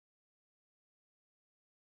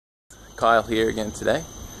Kyle here again today.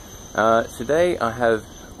 Today I have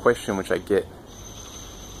a question which I get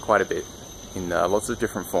quite a bit in lots of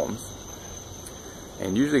different forms,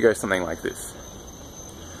 and usually goes something like this.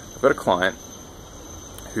 I've got a client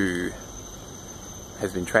who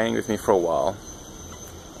has been training with me for a while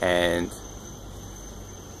and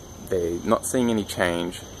they're not seeing any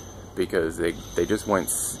change because they just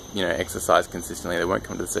won't exercise consistently, they won't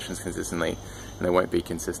come to the sessions consistently, and they won't be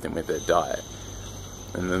consistent with their diet.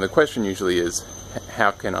 And then the question usually is,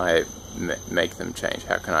 how can I make them change?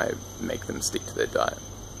 How can I make them stick to their diet?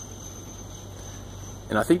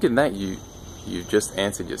 And I think in that you've just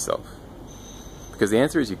answered yourself, because the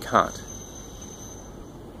answer is you can't.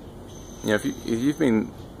 If you've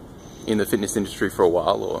been in the fitness industry for a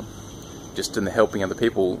while, or just in the helping other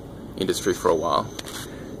people industry for a while,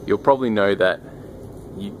 you'll probably know that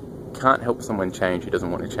you can't help someone change who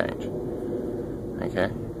doesn't want to change.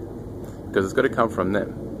 Okay? Because it's got to come from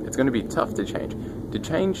them. It's going to be tough to change. To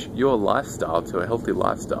change your lifestyle to a healthy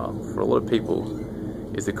lifestyle, for a lot of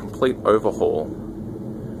people, is a complete overhaul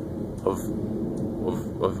of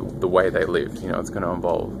the way they live. It's going to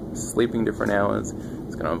involve sleeping different hours,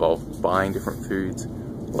 it's going to involve buying different foods,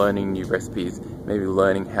 learning new recipes, maybe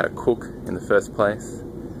learning how to cook in the first place.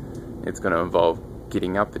 It's going to involve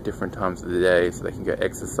getting up at different times of the day so they can go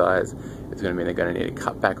exercise. It's going to mean they're going to need to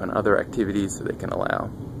cut back on other activities so they can allow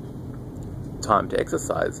time to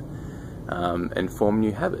exercise and form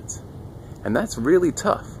new habits. And that's really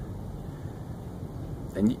tough.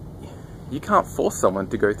 And you can't force someone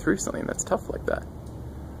to go through something that's tough like that.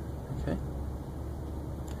 Okay?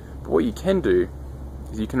 But what you can do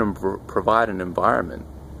is you can provide an environment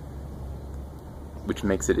which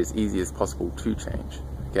makes it as easy as possible to change.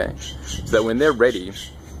 Okay? So that when they're ready,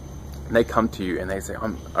 and they come to you and they say,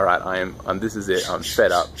 this is it, I'm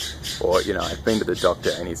fed up, or I've been to the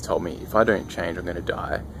doctor and he's told me if I don't change I'm going to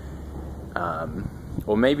die.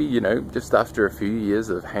 Or maybe, just after a few years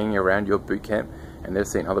of hanging around your boot camp and they've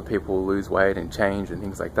seen other people lose weight and change and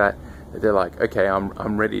things like that, they're like, okay,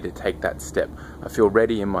 I'm ready to take that step. I feel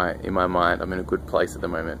ready in my mind, I'm in a good place at the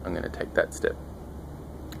moment, I'm going to take that step.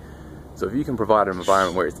 So if you can provide an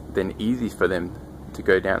environment where it's then easy for them to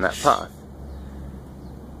go down that path,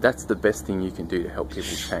 that's the best thing you can do to help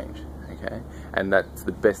people change, okay? And that's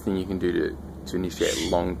the best thing you can do to initiate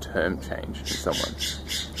long-term change in someone,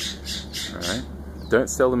 alright? Don't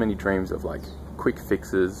sell them any dreams of like quick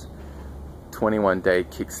fixes, 21-day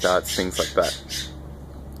kickstarts, things like that.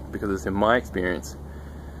 Because it's in my experience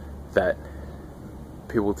that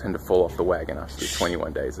people tend to fall off the wagon after the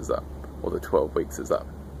 21 days is up, or the 12 weeks is up,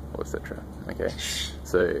 or etc. Okay?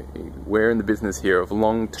 So we're in the business here of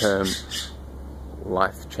long-term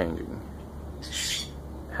life-changing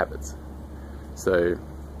habits. So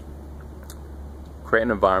create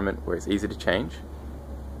an environment where it's easy to change.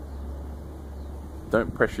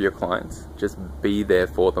 Don't pressure your clients, just be there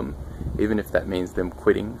for them, even if that means them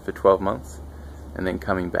quitting for 12 months and then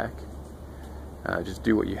coming back. Just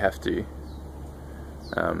do what you have to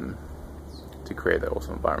create that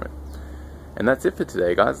awesome environment. And that's it for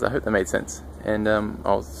today, guys. I hope that made sense, and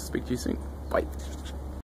I'll speak to you soon. Bye.